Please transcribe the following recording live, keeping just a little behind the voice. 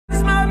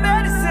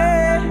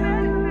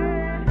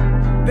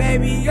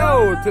baby,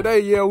 yo. Today,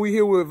 yeah, we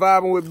here with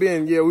vibing with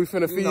Ben. Yeah, we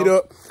finna feed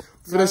up.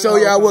 Finna show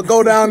y'all what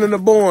go down in the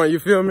barn. You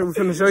feel me? We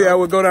finna show y'all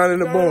what go down in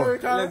the barn.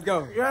 Let's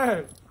go.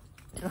 Yeah.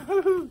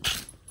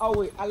 Oh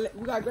wait,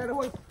 we gotta grab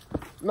away.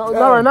 No,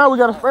 not right now. We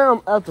gotta spray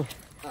them after.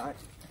 Alright.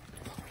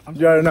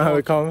 You already know how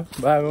we coming.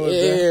 Vibing with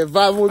Ben. Yeah,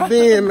 vibing with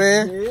Ben,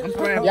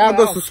 man. Y'all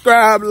go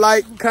subscribe,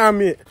 like,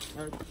 comment.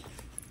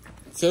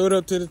 Say what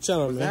up to the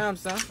channel, man. Damn,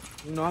 son.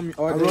 You know I'm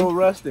A little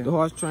rusty. the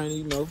horse training,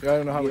 you know. You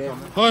already know how we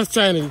coming. Horse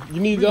training. You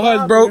need the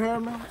horse broke.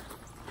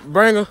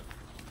 Bring her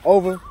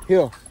over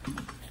here.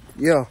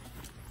 Yeah.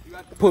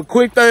 Put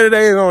quick 30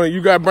 days on it.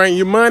 You gotta bring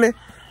your money,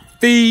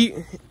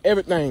 feed,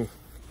 everything.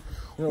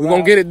 We're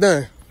gonna get it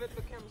done. Flip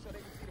the camera so they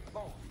can see the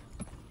phone.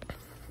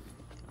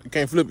 You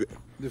can't flip it.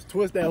 Just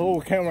twist that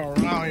whole camera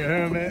around, you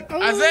heard me?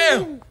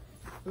 Isaiah!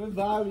 We're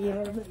vibing, you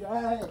heard me?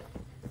 Yeah.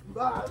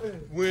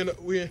 Vibing.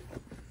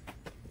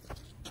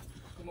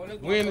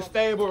 We in the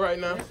stable right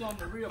now. That's on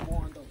the real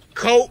born though.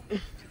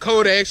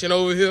 Coat action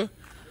over here.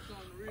 That's on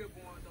the real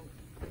born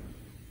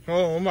though.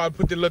 Hold on, I'm about to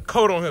put the little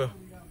coat on here.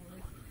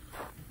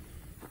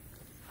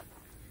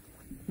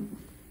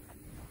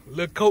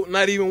 Little coat,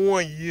 not even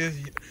 1 year,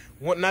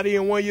 not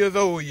even 1 year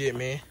old yet,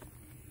 man.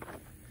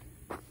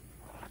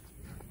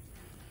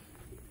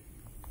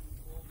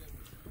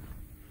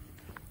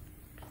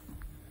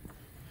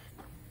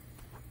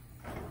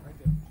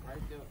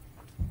 Right there.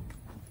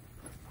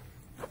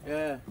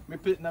 Yeah, we're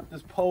picking up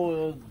this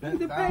pole. Bent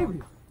the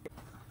down.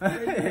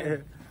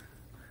 baby.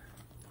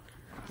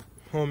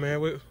 Come on, man,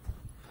 what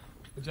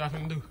y'all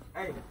finna do?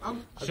 Hey,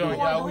 I'm Showing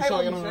y'all, we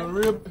showing y'all on the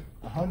rib,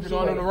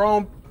 showing on the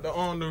wrong,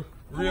 on the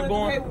rear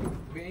barn.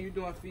 Ben, you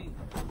doing feed?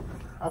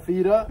 I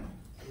feed up.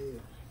 Yeah.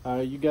 All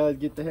right, you guys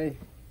get the hay.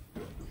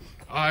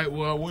 All right,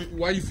 well,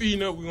 while you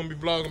feeding up, we're gonna be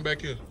vlogging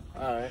back here.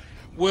 All right.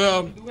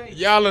 Well,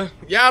 y'all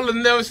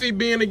never see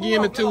Ben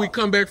again until we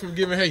come back from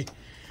giving hay.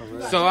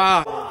 Right. So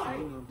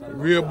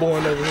real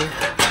born over here.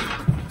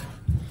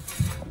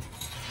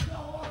 You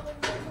know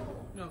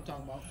what I'm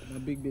talking about? My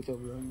big bitch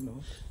over there, you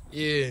know.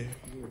 Yeah.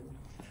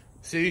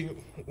 See,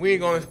 we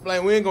ain't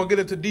gonna get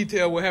into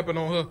detail what happened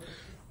on her,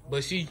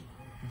 but she's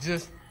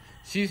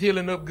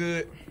healing up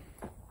good.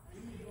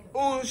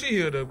 Oh, she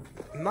healed up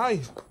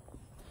nice.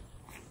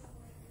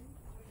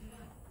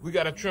 We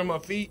gotta trim her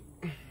feet,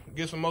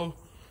 get some more,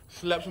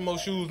 slap some more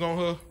shoes on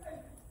her,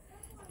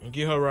 and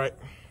get her right.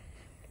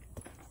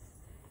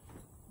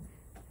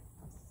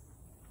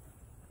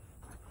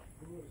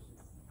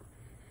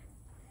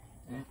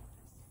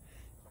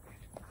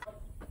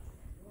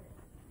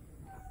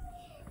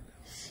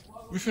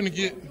 We finna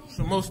get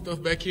some more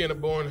stuff back here in the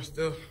barn and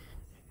stuff.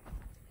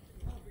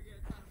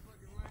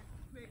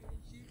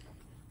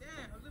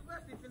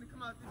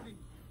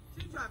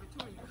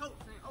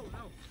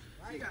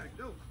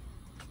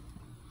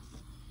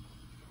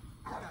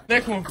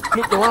 Next one,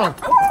 flipped around.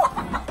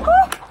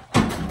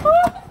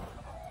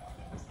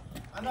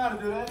 I know how to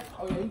do that.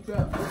 Oh yeah, you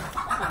trapped.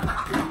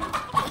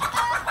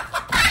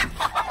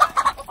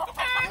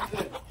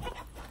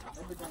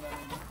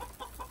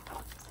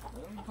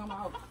 Come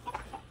out.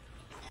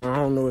 I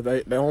don't know if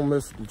they don't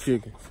mess with the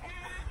chickens.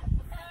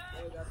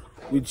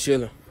 We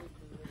chilling.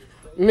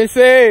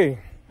 Missy!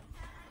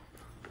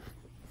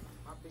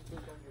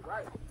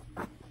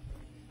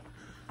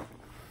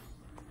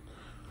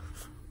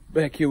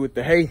 Back here with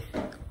the hay.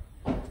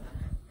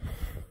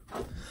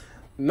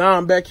 Now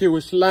I'm back here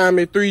with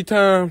Slimy 3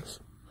 times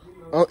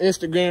on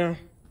Instagram.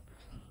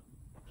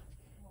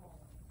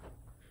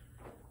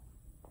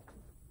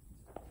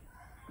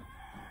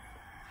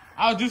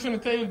 I was just gonna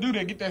tell you to do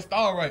that, get that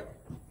star right.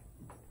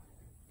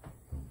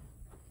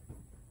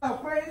 Oh,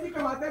 crazy,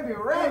 come out there be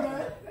red,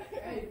 man.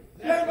 Hey,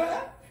 man.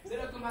 Let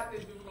her come out there,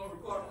 we're gonna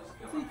record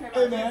this.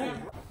 Hey,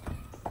 man.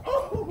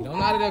 You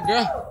don't out of there,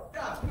 girl.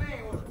 Stop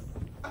playing with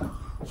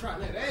us. Try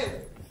that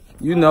ass.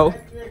 You know.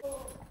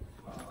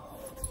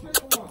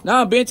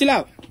 Nah, Ben, chill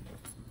out.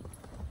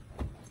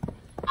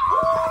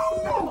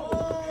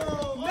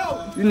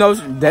 You know,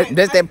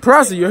 that's that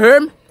pressure, you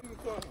heard me?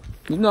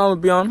 You know I'm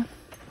gonna be on him.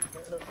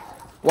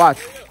 Watch.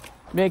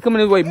 Man, come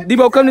this way.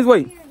 Debo, come this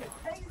way.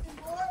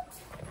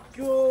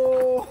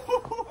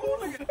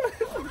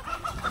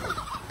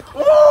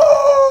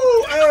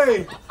 Oh,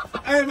 hey,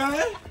 hey,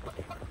 man.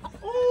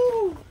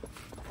 Oh,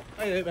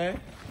 hey, man.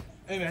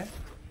 Hey, man.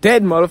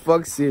 That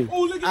motherfucker serious.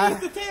 Oh, look at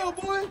the tail,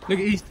 boy. Look at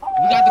East.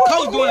 We got the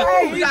coach doing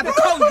it. We got the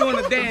coach doing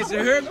the dance, you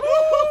heard me?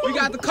 We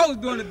got the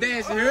coach doing the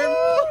dance, you heard me?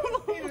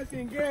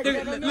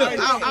 Look,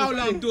 all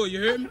of them do it, you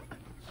heard me?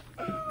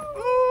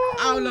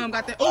 All of them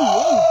got that.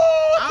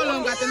 All of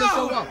them got that little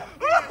show walk.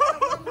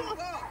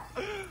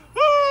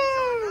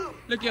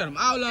 Look at them.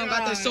 All of them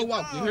got that show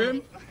walk, you heard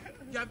me?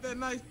 Got that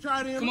nice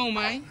trident. Come on,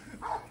 man.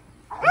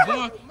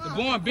 The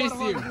born been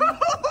serious.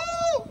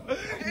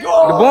 The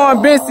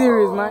born been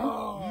serious, man.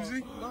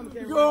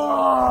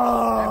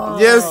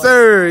 Yes,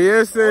 sir.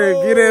 Yes, sir.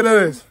 Get at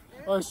us.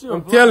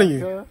 I'm telling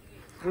you.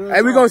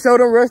 Hey, we gonna show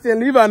them Rusty and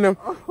Levi them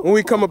when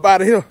we come up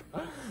out of here.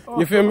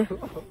 You feel me?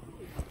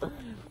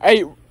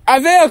 Hey,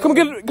 Isaiah, come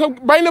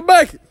bring the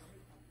bucket.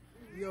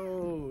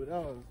 Yo,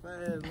 that was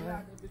fast,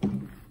 man.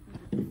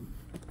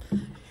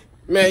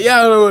 Man,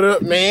 y'all know what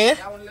up, man.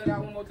 Y'all wanna let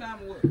out one more time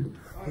or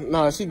what?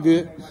 Nah, she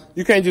good.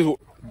 You can't just...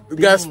 We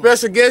got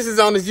special guests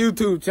on this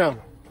YouTube channel.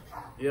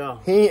 Yeah.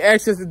 He ain't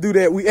asked us to do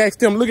that. We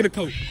asked him, look at the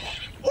coat.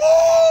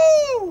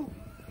 Ooh!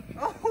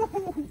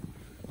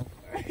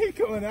 He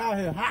coming out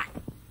here hot.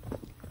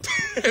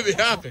 It be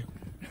hopping.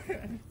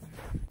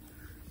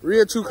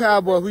 Real true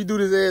cowboy. We do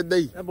this every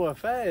day. That boy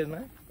fast,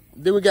 man.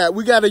 Then we got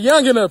a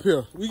youngin up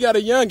here. We got a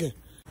youngin.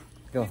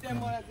 Go.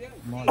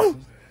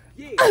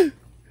 Yeah.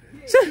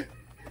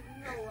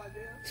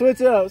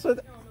 Switch up. Switch.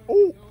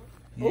 Ooh.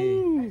 Yeah.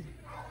 Ooh.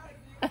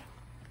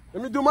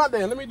 Let me do my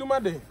dance. Let me do my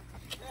dance.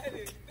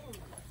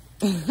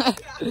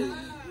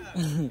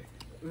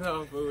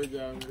 No, fool with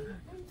y'all,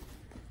 man.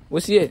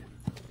 What's it?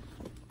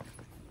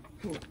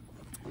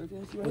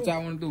 What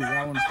y'all want to do?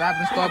 Y'all want to stop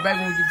and start back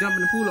when we get jumping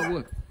in the pool or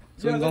what?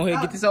 So we go ahead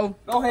and get this over?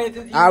 Go ahead.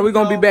 All right, we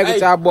going to be back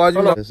with y'all boys.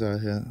 You know. That's out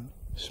here.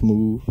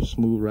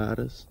 Smooth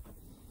riders.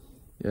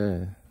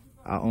 Yeah.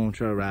 Our own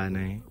trail ride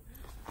name.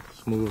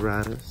 Smooth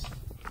riders.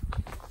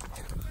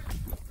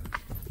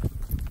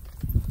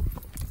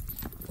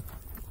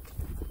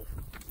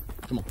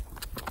 Come on.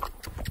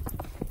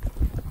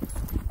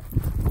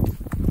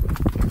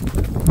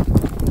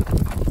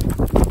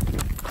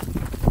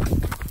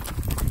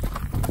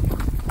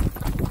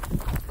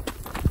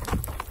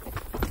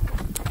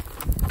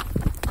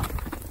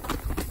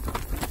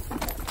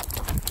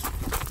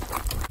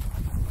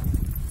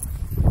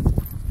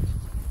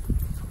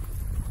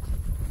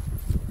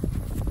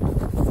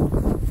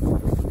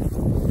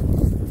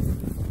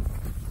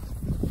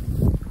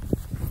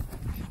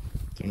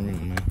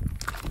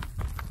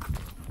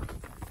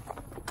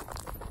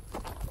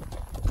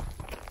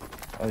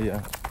 Oh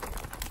yeah.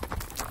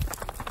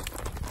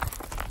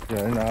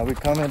 Yeah, now we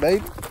coming,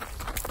 baby.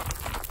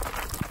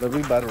 Look,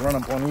 we about to run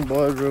up on these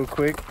boys real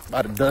quick.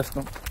 About to dust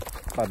them.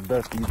 About to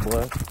dust these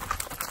boys.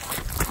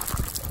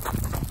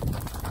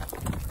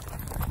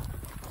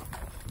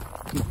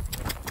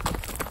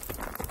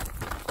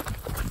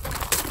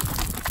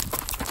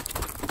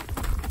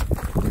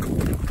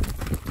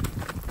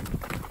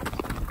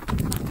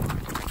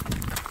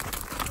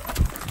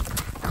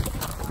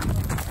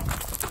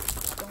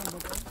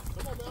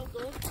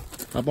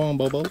 Hop on,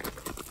 Bobo.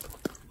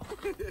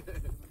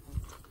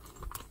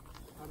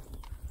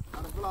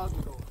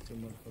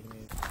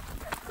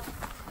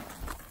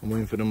 I'm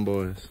waiting for them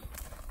boys.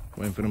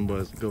 Waiting for them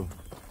boys to go.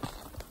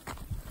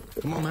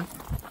 Come on, man.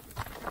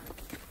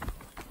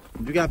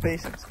 You got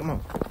patience. Come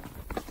on.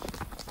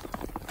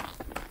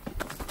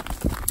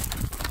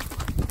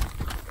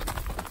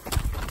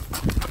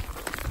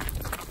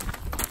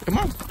 Come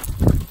on.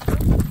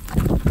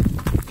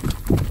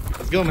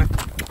 Let's go, man.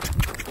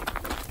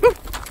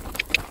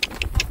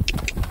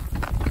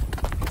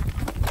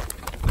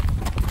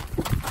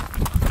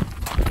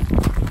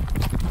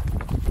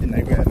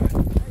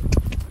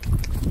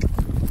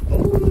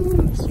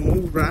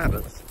 Smooth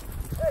riders.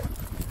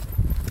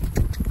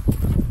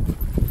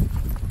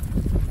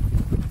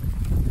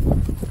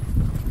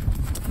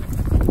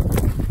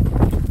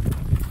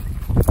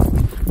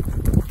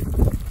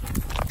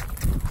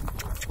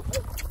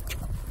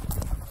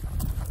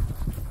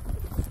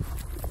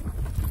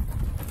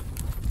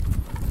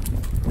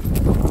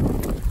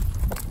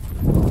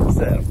 What's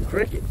that? A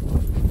cricket?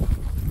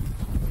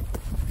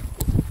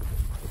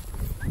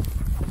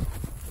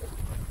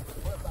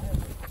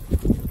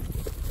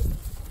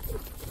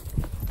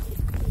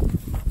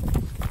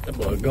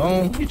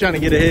 Gone. He trying to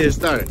get a head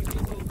start.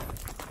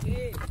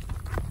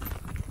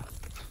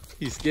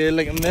 He's scared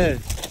like a mess.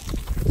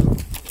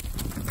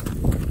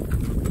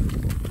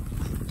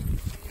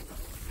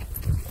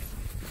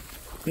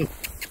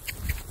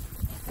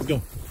 Let's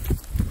go.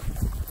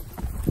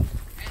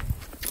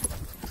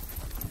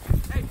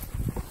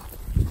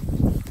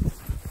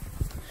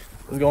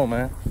 Let's go,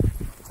 man.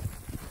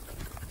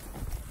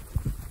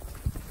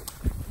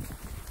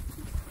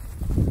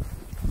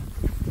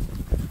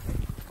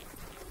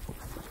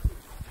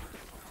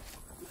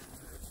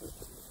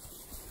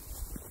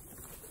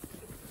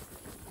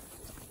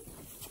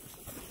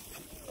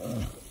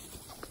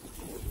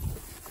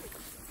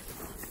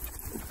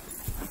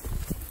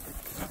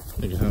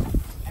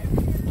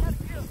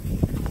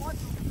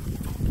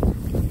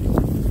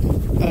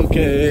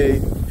 Okay.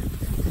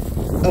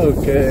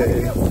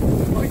 Okay.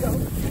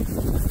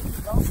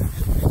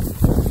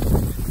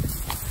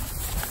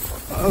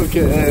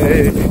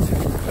 Okay.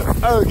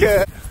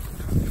 Okay.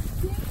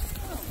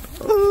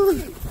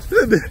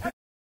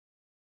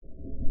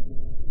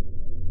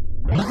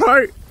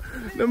 Park.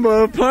 The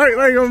mud parked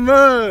like a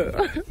mud.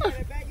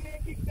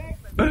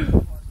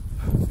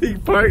 He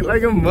parked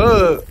like a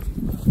mud.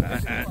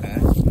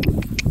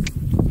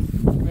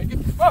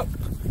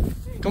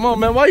 Come on,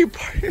 man. Why you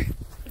parking?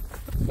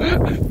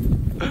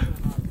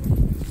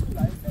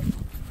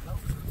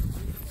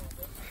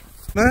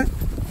 Man.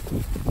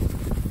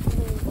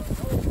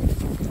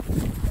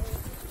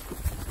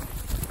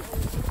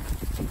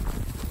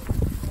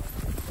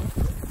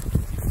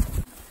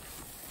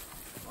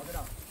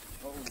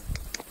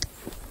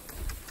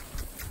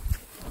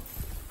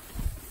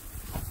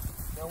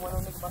 Don't want no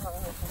nigga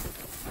behind her.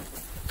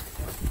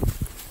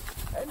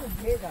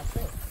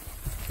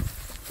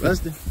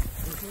 Rusty?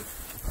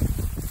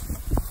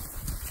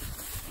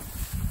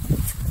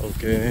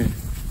 Okay.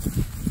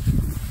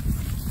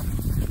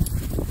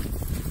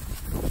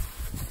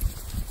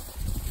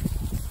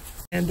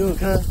 Can't do it,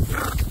 cuz.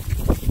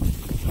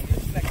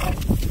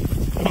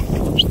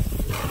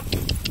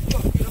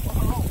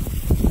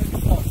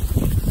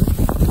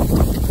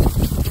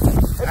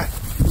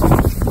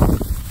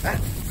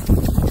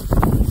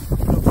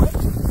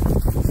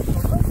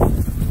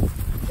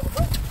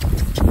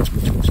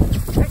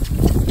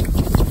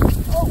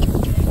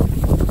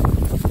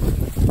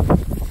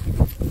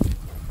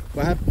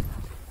 What happened?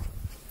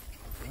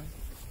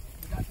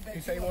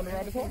 You say you want to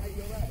ride this one?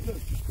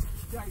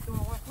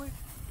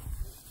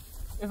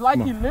 It's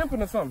like he's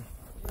limping or something.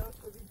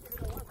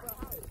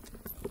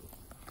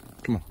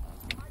 Come on.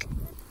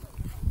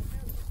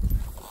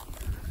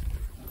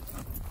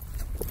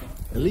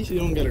 At least you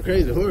don't get a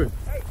crazy horse.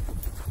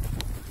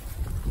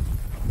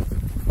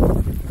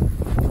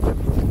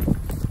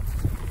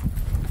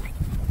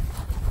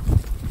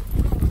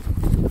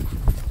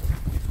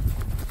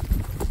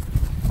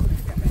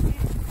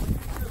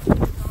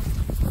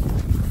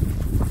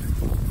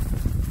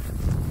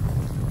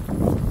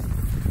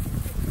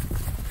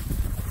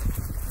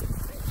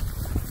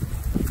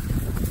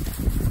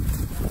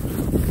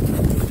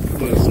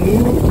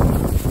 Smooth.